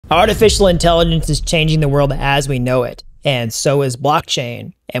Artificial intelligence is changing the world as we know it, and so is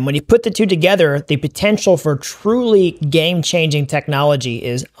blockchain. And when you put the two together, the potential for truly game-changing technology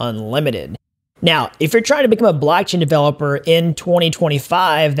is unlimited. Now, if you're trying to become a blockchain developer in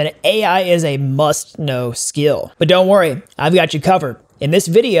 2025, then AI is a must-know skill. But don't worry, I've got you covered. In this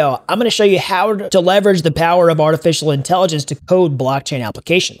video, I'm going to show you how to leverage the power of artificial intelligence to code blockchain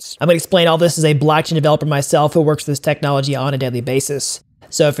applications. I'm going to explain all this as a blockchain developer myself who works with this technology on a daily basis.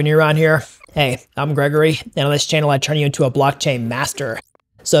 So if you're new around here, hey, I'm Gregory, and on this channel, I turn you into a blockchain master.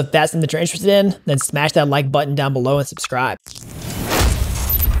 So if that's something that you're interested in, then smash that like button down below and subscribe.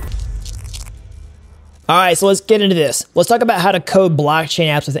 All right, so let's get into this. Let's talk about how to code blockchain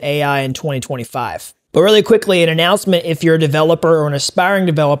apps with AI in 2025. But really quickly, an announcement if you're a developer or an aspiring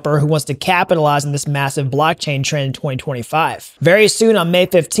developer who wants to capitalize on this massive blockchain trend in 2025. Very soon on May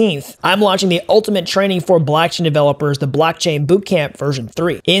 15th, I'm launching the ultimate training for blockchain developers, the Blockchain Bootcamp version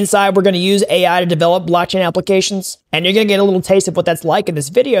 3. Inside, we're going to use AI to develop blockchain applications, and you're going to get a little taste of what that's like in this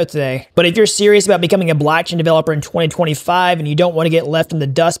video today. But if you're serious about becoming a blockchain developer in 2025 and you don't want to get left in the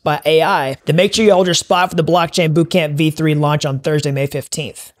dust by AI, then make sure you hold your spot for the Blockchain Bootcamp V3 launch on Thursday, May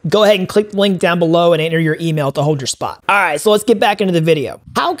 15th. Go ahead and click the link down below and enter your email to hold your spot. All right, so let's get back into the video.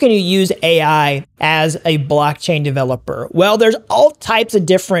 How can you use AI as a blockchain developer? Well, there's all types of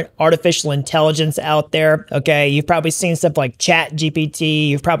different artificial intelligence out there, okay? You've probably seen stuff like ChatGPT.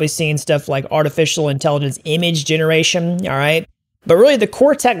 You've probably seen stuff like artificial intelligence image generation, all right? But really, the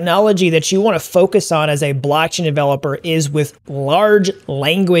core technology that you want to focus on as a blockchain developer is with large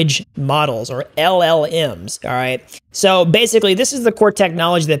language models, or LLMs, all right? So basically, this is the core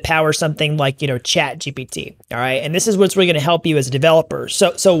technology that powers something like, ChatGPT, all right? And this is what's really going to help you as a developer.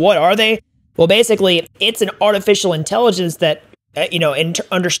 So what are they? Well, basically, it's an artificial intelligence that,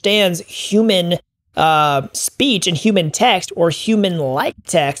 understands human speech and human text or human-like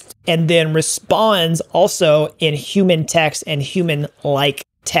text, and then responds also in human text and human-like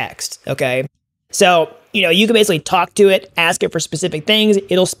text, okay? So, you can basically talk to it, ask it for specific things.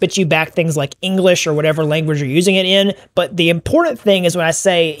 It'll spit you back things like English or whatever language you're using it in. But the important thing is when I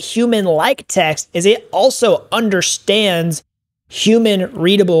say human-like text is it also understands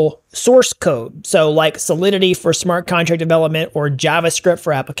human-readable source code. So like Solidity for smart contract development, or JavaScript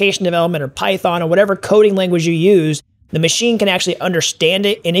for application development, or Python, or whatever coding language you use, the machine can actually understand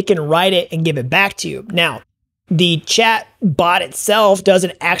it and it can write it and give it back to you. Now, the chat bot itself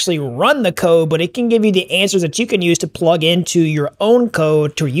doesn't actually run the code, but it can give you the answers that you can use to plug into your own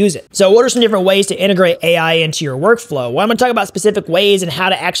code to use it. So what are some different ways to integrate AI into your workflow? Well, I'm going to talk about specific ways and how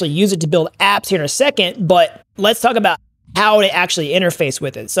to actually use it to build apps here in a second, but let's talk about how to actually interface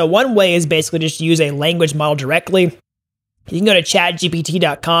with it. So one way is basically just use a language model directly. You can go to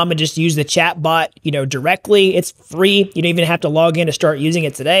chatgpt.com and just use the chat bot, directly. It's free. You don't even have to log in to start using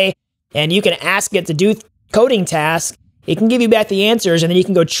it today. And you can ask it to do coding tasks. It can give you back the answers, and then you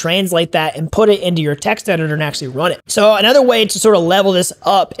can go translate that and put it into your text editor and actually run it. So another way to sort of level this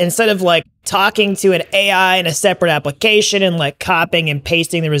up, instead of like talking to an AI in a separate application and like copying and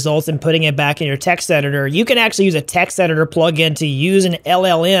pasting the results and putting it back in your text editor, you can actually use a text editor plugin to use an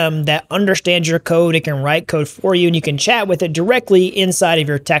LLM that understands your code. It can write code for you, and you can chat with it directly inside of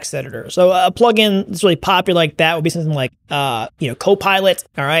your text editor. So a plugin that's really popular like that would be something like, Copilot,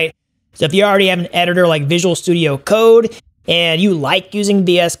 all right? So if you already have an editor like Visual Studio Code and you like using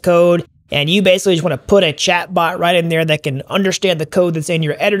VS Code, and you basically just want to put a chat bot right in there that can understand the code that's in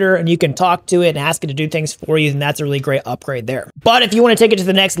your editor, and you can talk to it and ask it to do things for you, then that's a really great upgrade there. But if you want to take it to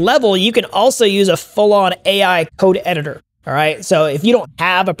the next level, you can also use a full-on AI code editor, all right? So if you don't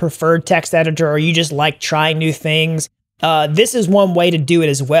have a preferred text editor, or you just like trying new things, this is one way to do it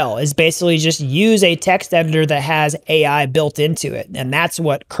as well, is basically just use a text editor that has AI built into it. And that's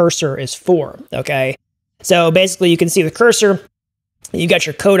what Cursor is for, okay? So basically you can see the cursor, you've got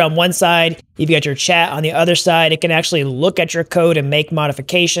your code on one side, you've got your chat on the other side. It can actually look at your code and make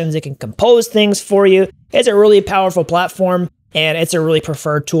modifications. It can compose things for you. It's a really powerful platform, and it's a really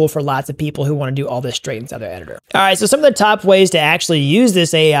preferred tool for lots of people who want to do all this straight inside their editor. All right, so some of the top ways to actually use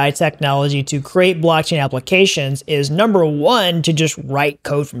this AI technology to create blockchain applications is, number one, to just write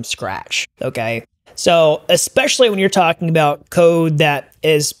code from scratch, okay? So especially when you're talking about code that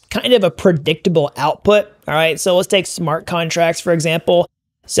is kind of a predictable output, all right? So let's take smart contracts, for example.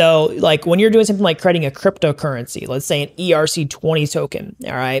 So like when you're doing something like creating a cryptocurrency, let's say an ERC20 token,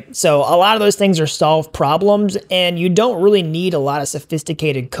 all right? So a lot of those things are solved problems, and you don't really need a lot of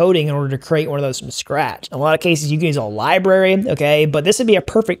sophisticated coding in order to create one of those from scratch. In a lot of cases, you can use a library, okay? But this would be a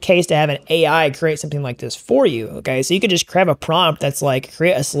perfect case to have an AI create something like this for you, okay? So you could just grab a prompt that's like,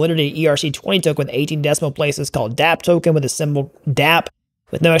 create a Solidity ERC20 token with 18 decimal places called Dapp token with the symbol Dapp.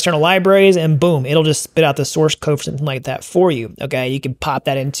 with no external libraries, and boom, it'll just spit out the source code for something like that for you. Okay, you can pop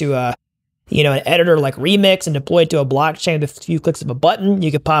that into a an editor like Remix and deploy it to a blockchain with a few clicks of a button.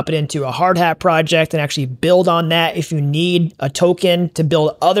 You could pop it into a hard hat project and actually build on that if you need a token to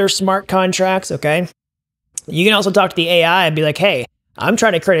build other smart contracts, okay? You can also talk to the AI and be like, hey, I'm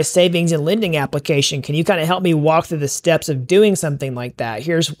trying to create a savings and lending application. Can you kind of help me walk through the steps of doing something like that?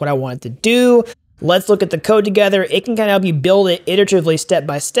 Here's what I want it to do. Let's look at the code together. It can kind of help you build it iteratively, step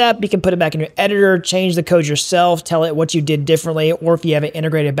by step. You can put it back in your editor, change the code yourself, tell it what you did differently, or if you have it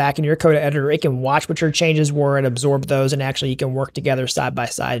integrated back in your code editor, it can watch what your changes were and absorb those, and actually you can work together side by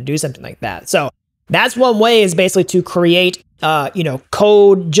side to do something like that. So that's one way, is basically to create,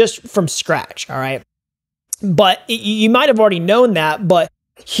 code just from scratch, all right? But you might have already known that, but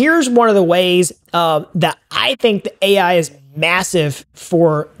here's one of the ways that I think the AI is massive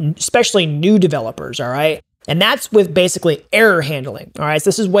for especially new developers, all right? And that's with basically error handling, all right? So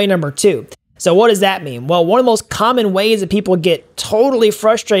this is way number 2. So what does that mean? Well, one of the most common ways that people get totally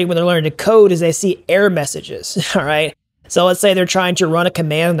frustrated when they're learning to code is they see error messages, all right? So let's say they're trying to run a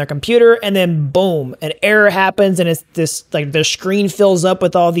command on their computer, and then boom, an error happens, and it's this, like, their screen fills up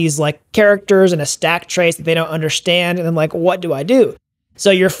with all these like characters and a stack trace that they don't understand, and then like, what do I do? So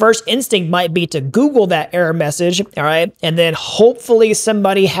your first instinct might be to Google that error message, all right? And then hopefully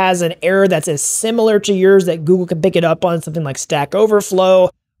somebody has an error that's as similar to yours that Google can pick it up on, something like Stack Overflow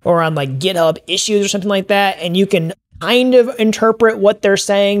or on like GitHub issues or something like that. And you can kind of interpret what they're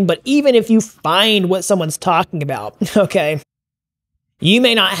saying. But even if you find what someone's talking about, okay, you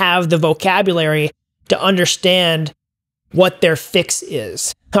may not have the vocabulary to understand what their fix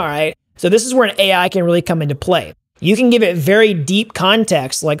is, all right? So this is where an AI can really come into play. You can give it very deep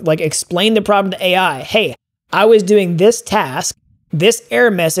context, like explain the problem to AI. Hey, I was doing this task. This error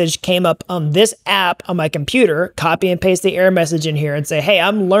message came up on this app on my computer. Copy and paste the error message in here and say, hey,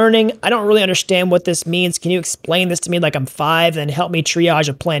 I'm learning. I don't really understand what this means. Can you explain this to me like I'm 5 and help me triage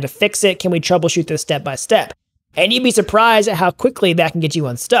a plan to fix it? Can we troubleshoot this step by step? And you'd be surprised at how quickly that can get you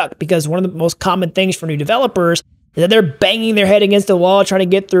unstuck, because one of the most common things for new developers is that they're banging their head against the wall trying to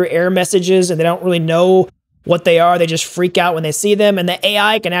get through error messages, and they don't really know what they are. They just freak out when they see them. And the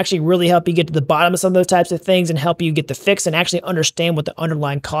AI can actually really help you get to the bottom of some of those types of things and help you get the fix and actually understand what the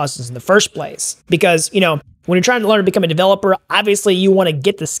underlying cause is in the first place. Because, when you're trying to learn to become a developer, obviously you want to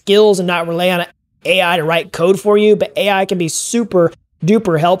get the skills and not rely on AI to write code for you, but AI can be super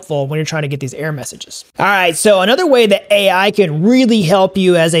duper helpful when you're trying to get these error messages. All right, so another way that AI can really help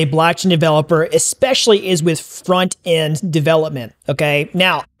you as a blockchain developer, especially, is with front-end development, okay?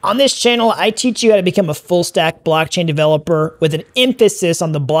 Now, on this channel, I teach you how to become a full-stack blockchain developer with an emphasis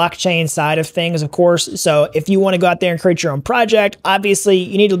on the blockchain side of things, of course. So if you want to go out there and create your own project, obviously,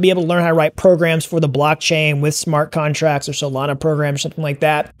 you need to be able to learn how to write programs for the blockchain with smart contracts or Solana programs, something like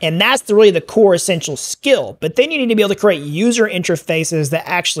that. And that's really the core essential skill. But then you need to be able to create user interfaces that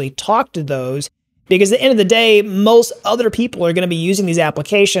actually talk to those, because at the end of the day, most other people are going to be using these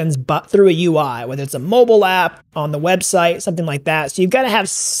applications but through a UI, whether it's a mobile app, on the website, something like that. So you've got to have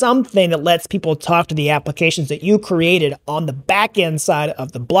something that lets people talk to the applications that you created on the back end side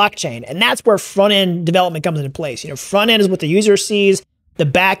of the blockchain. And that's where front end development comes into place. Front end is what the user sees. The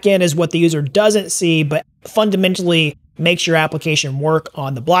back end is what the user doesn't see, but fundamentally makes your application work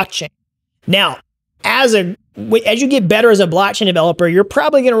on the blockchain. Now, as you get better as a blockchain developer, you're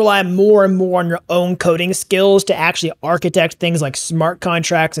probably going to rely more and more on your own coding skills to actually architect things like smart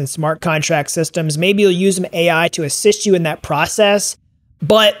contracts and smart contract systems. Maybe you'll use some AI to assist you in that process,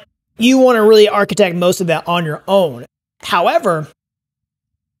 but you want to really architect most of that on your own. However,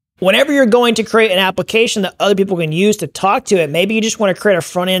 whenever you're going to create an application that other people can use to talk to it, maybe you just want to create a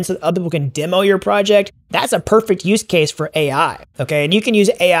front end so that other people can demo your project. That's a perfect use case for AI, okay? And you can use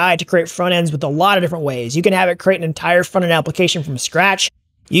AI to create front ends with a lot of different ways. You can have it create an entire front end application from scratch.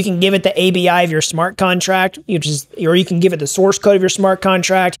 You can give it the ABI of your smart contract, or you can give it the source code of your smart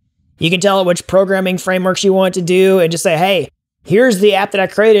contract. You can tell it which programming frameworks you want to do and just say, hey, here's the app that I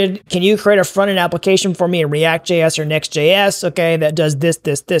created. Can you create a front-end application for me in React.js or Next.js? Okay, that does this,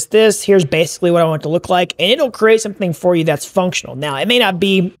 this, this, this. Here's basically what I want it to look like. And it'll create something for you that's functional. Now, it may not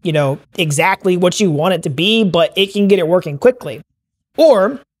be, exactly what you want it to be, but it can get it working quickly.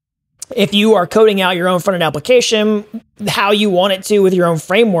 Or if you are coding out your own front-end application, how you want it to with your own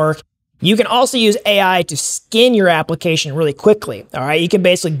framework, you can also use AI to skin your application really quickly. All right, you can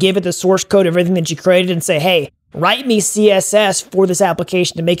basically give it the source code of everything that you created and say, hey, write me CSS for this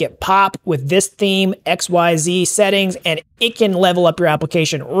application to make it pop with this theme, XYZ settings, and it can level up your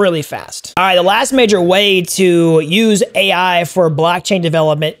application really fast. All right, the last major way to use AI for blockchain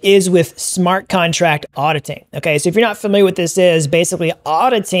development is with smart contract auditing. Okay, so if you're not familiar with this is, basically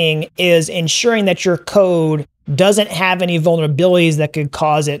auditing is ensuring that your code doesn't have any vulnerabilities that could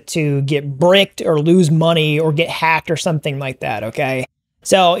cause it to get bricked or lose money or get hacked or something like that, okay?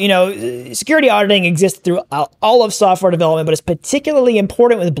 So, you know, security auditing exists throughout all of software development, but it's particularly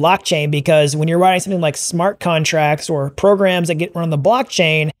important with blockchain because when you're writing something like smart contracts or programs that get run on the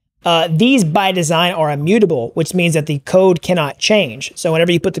blockchain, these by design are immutable, which means that the code cannot change. So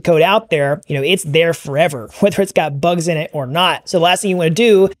whenever you put the code out there, you know, it's there forever, whether it's got bugs in it or not. So the last thing you want to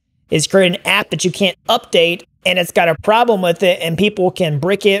do is create an app that you can't update and it's got a problem with it and people can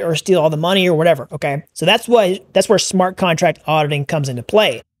brick it or steal all the money or whatever, okay? So that's where smart contract auditing comes into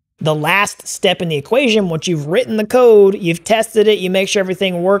play. The last step in the equation, once you've written the code, you've tested it, you make sure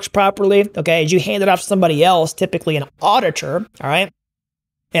everything works properly, okay? As you hand it off to somebody else, typically an auditor, all right?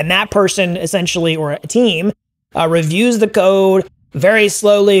 And that person essentially, or a team, reviews the code very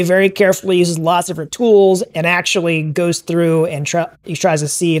slowly, very carefully, uses lots of different tools, and actually goes through and tries to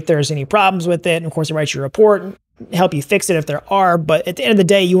see if there's any problems with it. And of course, it writes your report and help you fix it if there are. But at the end of the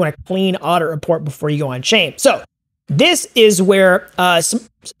day, you want a clean audit report before you go on chain. So this is where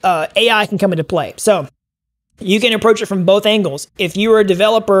AI can come into play. So you can approach it from both angles. If you are a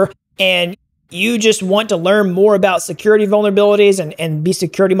developer and you just want to learn more about security vulnerabilities and be a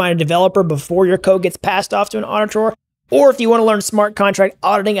security-minded developer before your code gets passed off to an auditor, or if you want to learn smart contract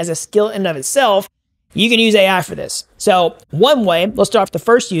auditing as a skill in and of itself, you can use AI for this. So one way, let's start with the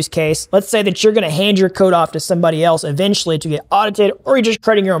first use case. Let's say that you're going to hand your code off to somebody else eventually to get audited, or you're just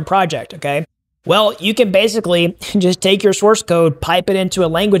creating your own project, okay? Well, you can basically just take your source code, pipe it into a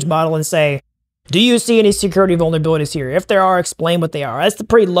language model and say, do you see any security vulnerabilities here? If there are, explain what they are. That's the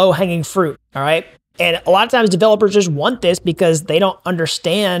pretty low-hanging fruit, all right? And a lot of times developers just want this because they don't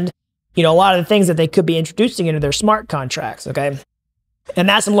understand, you know, a lot of the things that they could be introducing into their smart contracts, okay? And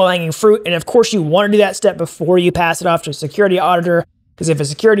that's some low-hanging fruit. And of course, you want to do that step before you pass it off to a security auditor, because if a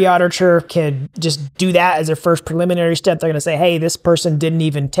security auditor can just do that as their first preliminary step, they're going to say, hey, this person didn't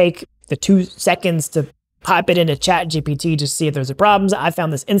even take the 2 seconds to pipe it into ChatGPT to see if there's a problem. I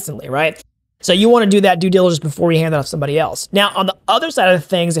found this instantly, right? So you want to do that due diligence before you hand it off to somebody else. Now, on the other side of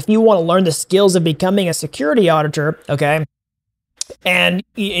things, if you want to learn the skills of becoming a security auditor, okay, and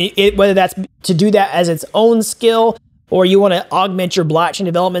whether that's to do that as its own skill or you want to augment your blockchain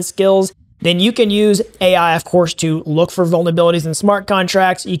development skills, then you can use AI, of course, to look for vulnerabilities in smart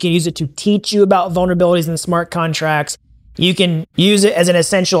contracts. You can use it to teach you about vulnerabilities in smart contracts. You can use it as an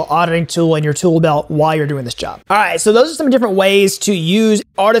essential auditing tool in your tool belt while you're doing this job. All right, so those are some different ways to use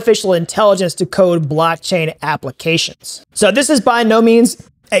artificial intelligence to code blockchain applications. So this is by no means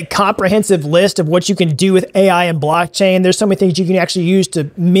a comprehensive list of what you can do with AI and blockchain. There's so many things you can actually use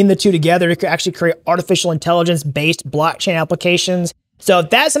to mend the two together. You can actually create artificial intelligence-based blockchain applications. So if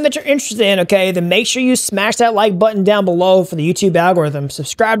that's something that you're interested in, okay, then make sure you smash that like button down below for the YouTube algorithm.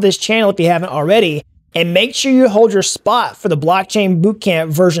 Subscribe to this channel if you haven't already. And make sure you hold your spot for the Blockchain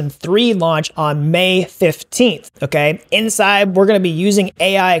Bootcamp version 3 launch on May 15th, okay? Inside, we're going to be using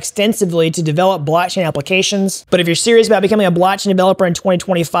AI extensively to develop blockchain applications. But if you're serious about becoming a blockchain developer in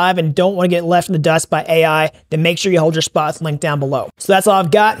 2025 and don't want to get left in the dust by AI, then make sure you hold your spot. It's linked down below. So that's all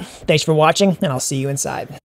I've got. Thanks for watching, and I'll see you inside.